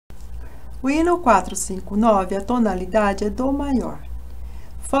O hino 459, a tonalidade é Dó maior.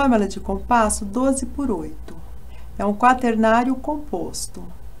 Fórmula de compasso 12/8. É um quaternário composto.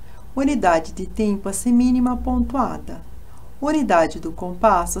 Unidade de tempo a semínima pontuada. Unidade do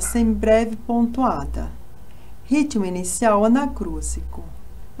compasso a semibreve pontuada. Ritmo inicial anacrúsico.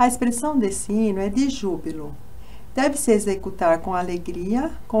 A expressão desse hino é de júbilo. Deve se executar com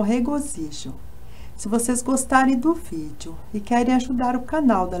alegria, com regozijo. Se vocês gostarem do vídeo e querem ajudar o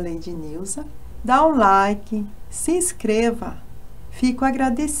canal da Lady Nilza, dá um like, se inscreva. Fico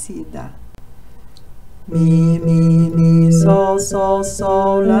agradecida. Mi, mi, mi, sol, sol,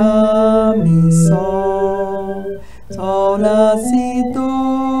 sol, lá, mi, sol. Sol, lá, si,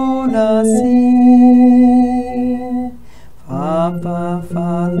 do, lá, si. Fá, fá,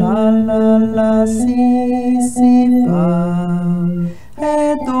 fá, lá, lá, si, fá.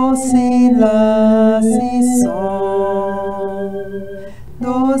 Ré, do, si, lá, si, sol.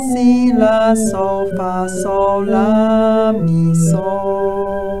 Do, si, lá, sol, fá, sol, lá, mi,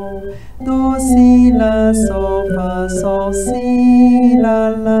 sol. Do, si, lá, sol, fá, sol, si,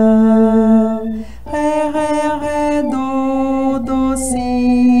 lá. Ré, ré, ré, do,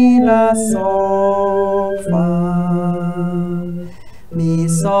 si, lá, sol, fá. Mi,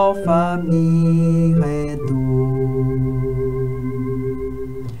 sol, fá, mi, ré,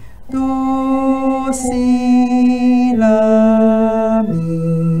 do, si, lá,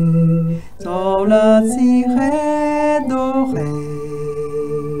 mi, sol, lá, si, ré, do, ré.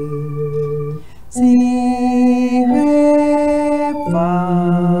 Si, ré,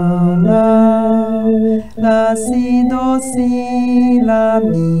 fá, lá, si, do, si, lá,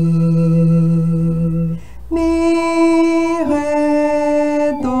 mi,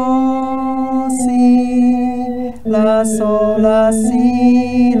 ré, do, si, lá, sol, lá,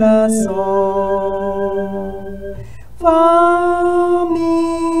 si, lá, sol, fá,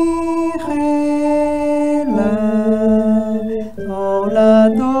 mi, ré, lá, sol, lá,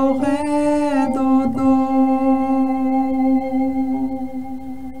 do, ré, do, do.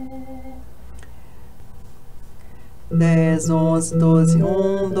 10, 11, 12,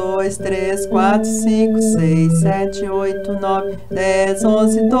 1, 2, 3, 4, 5, 6, 7, 8, 9, 10,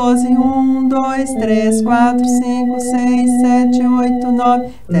 11, 12, 1, 2, 3, 4, 5, 6, 7, 8, 9,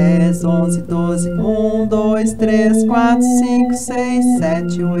 10, 11, 12, 1, 2, 3, 4, 5, 6,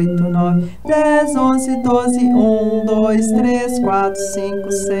 7, 8, 9, 10, 11, 12, 1, 2, 3, 4,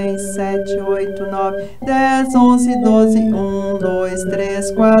 5, 6, 7, 8, 9, 10, 11, 12, 1, 2,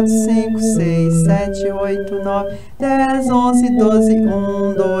 3, 4, 5, 6, 7, 8, 9, 10, 11, 12,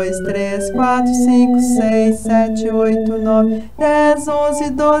 1, 2, 3, 4, 5, 6, 7, 8, 9, 10, 11,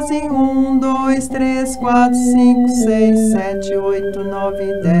 12, 1, 2, 3, 4, 5, 6, 7, 8,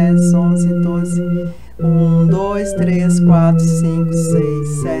 9, 10, 11, 12, 1, 2, 3, 4, 5,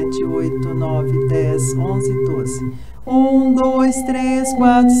 6, 7, 8, 9, 10, 11, 12. 1, 2, 3,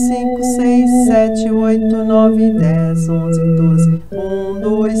 4, 5, 6, 7, 8, 9, 10, 11, 12. 1,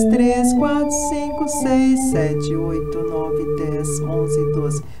 2, 3, 4, 5, 6, 7, 8, 9, 10, 11,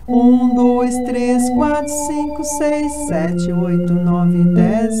 12. 1, 2, 3, 4, 5, 6, 7, 8, 9,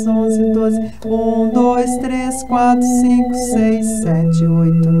 10, 11, 12. 1, 2, 3, 4, 5, 6, 7,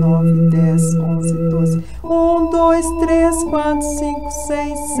 8, 9, 10, 11, 12. 1, 2, 3, 4, 5,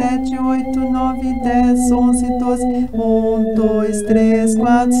 6, 7, 8, 9, 10, 11, 12. 1, 2, 3,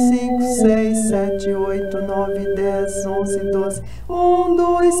 4, 5, 6, 7, 8, 9, 10, 11, 12. 1,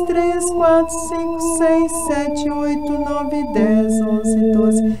 2, 3, 4, 5, 6, 7, 8, 9, 10, 11,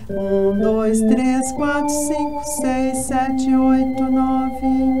 12. 1, 2, 3, 4, 5, 6, 7, 8,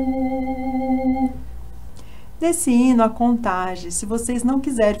 9. Nesse hino, a contagem, se vocês não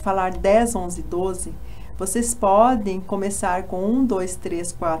quiserem falar 10, 11, 12, vocês podem começar com 1, 2,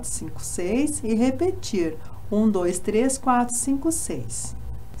 3, 4, 5, 6 e repetir 1, 2, 3, 4, 5, 6.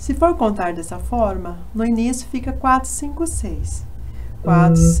 Se for contar dessa forma, no início fica 4, 5, 6.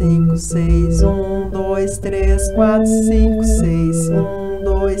 4, 5, 6, 1, 2, 3, 4, 5, 6, 1,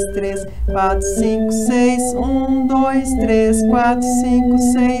 2, 3, 4, 5, 6, 1, 2, 3, 4, 5,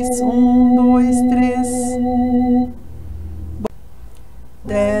 6, 1, 2, 3.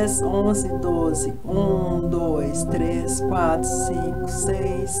 10, 11, 12, 1, 2, 3, 4, 5,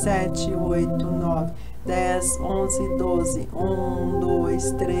 6, 7, 8, 9, 10, 11, 12, 1,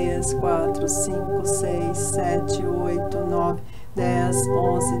 2, 3, 4, 5, 6, 7, 8, 9, 10,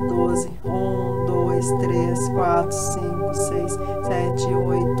 11, 12, 1, 2, 3, 4, 5, 6, 7,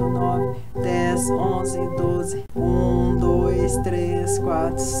 8, 9, 10, 11, 12, 1, 2, 3,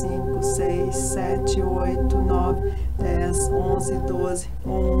 4, 5, 6, 7, 8, 9,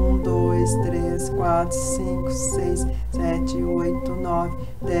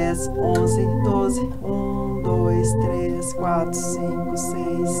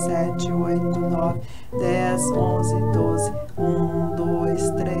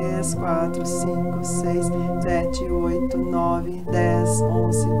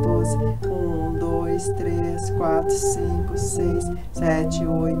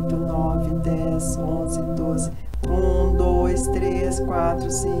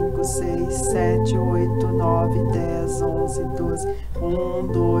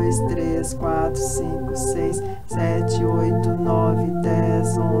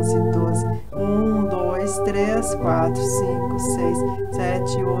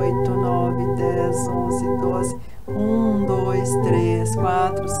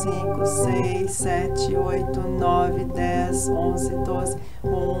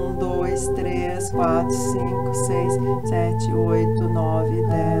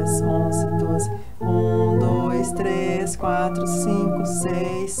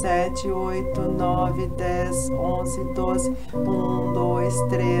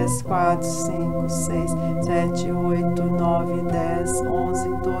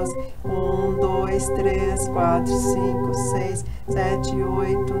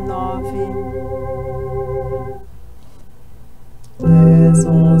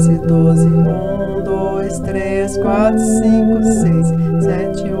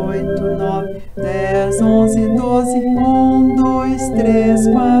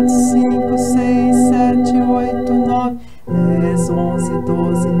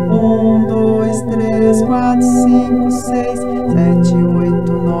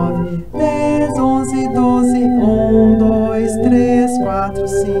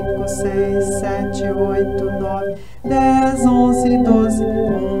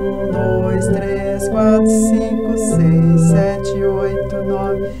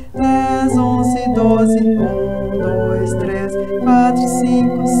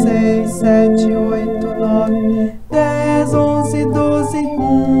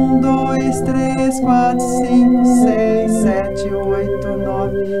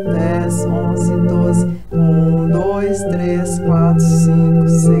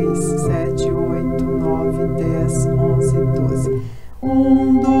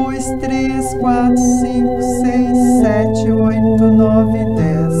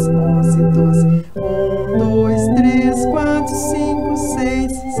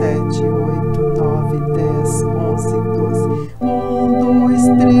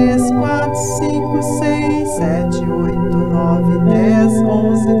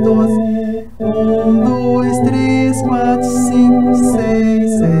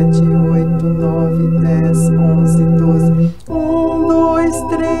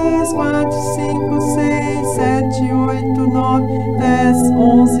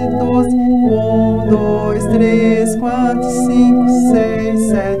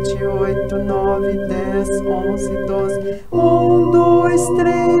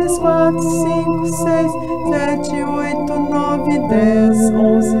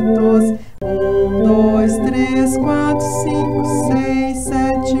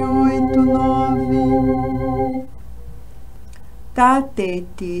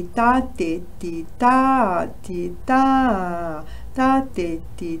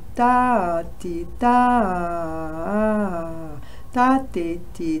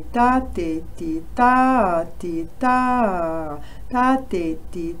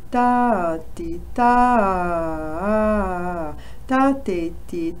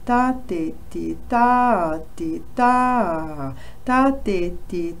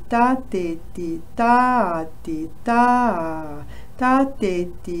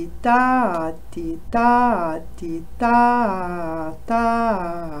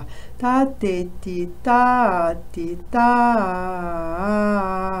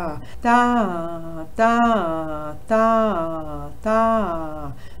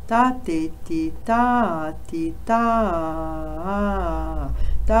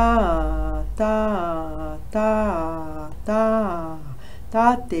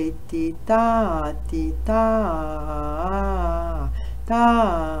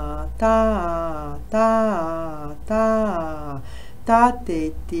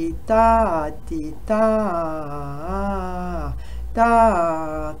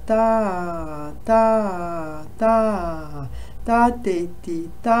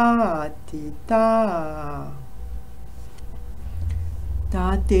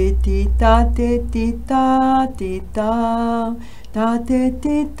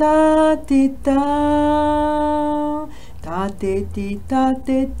 ta te ti ta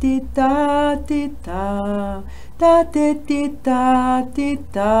te ti ta ti ta, ta te ti ta ti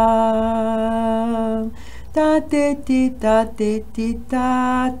ta, ta te ti ta te ti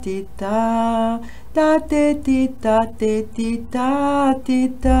ta ti ta, ta te ti ta te ti ta ti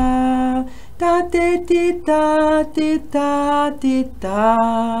ta, ta te ti ta ti ta ti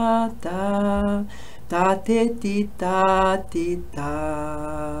ta ta, ta te ti ta ti ta,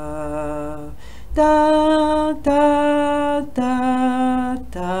 ta ta ta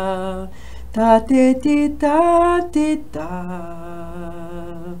ta, ta te ti ta ti ta,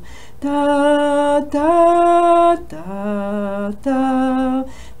 ta ta ta ta,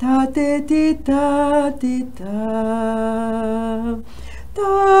 ta te ti ta ti ta,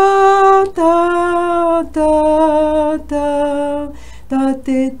 ta ta ta ta, ta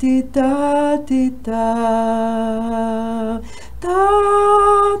te ti ta ti ta, ta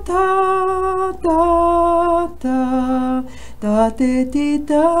ta ta ta, ta te ti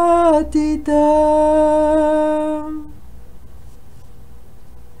ta ti ta.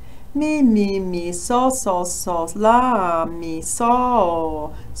 Mi, sol, lá, mi,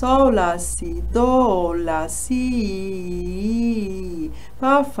 sol, lá, si, do, lá, si,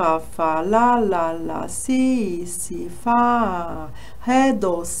 fa, lá, si, fa, ré,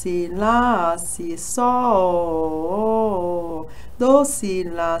 do, si, lá, si, sol, do, si,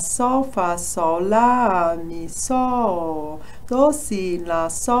 lá, sol, fa, sol, lá, mi, sol, do, si, lá,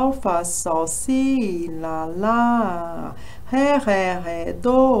 sol, fa, sol, si, lá, ré,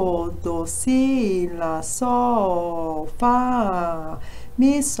 do, si, lá, sol, fa,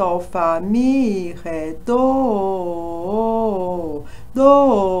 mi, ré, do,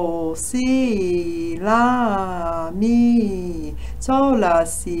 si, lá, mi, sol, lá,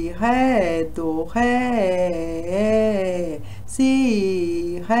 si, ré, do, ré,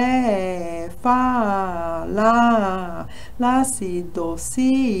 si, ré, fa, lá, si, do,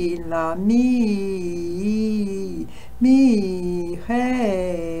 si, lá, mi,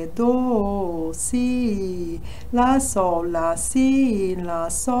 ré, do, si, lá, si, lá,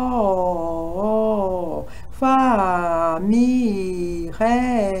 sol, fa, mi,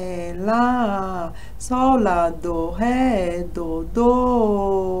 ré, lá, sol, lá, do, ré, do,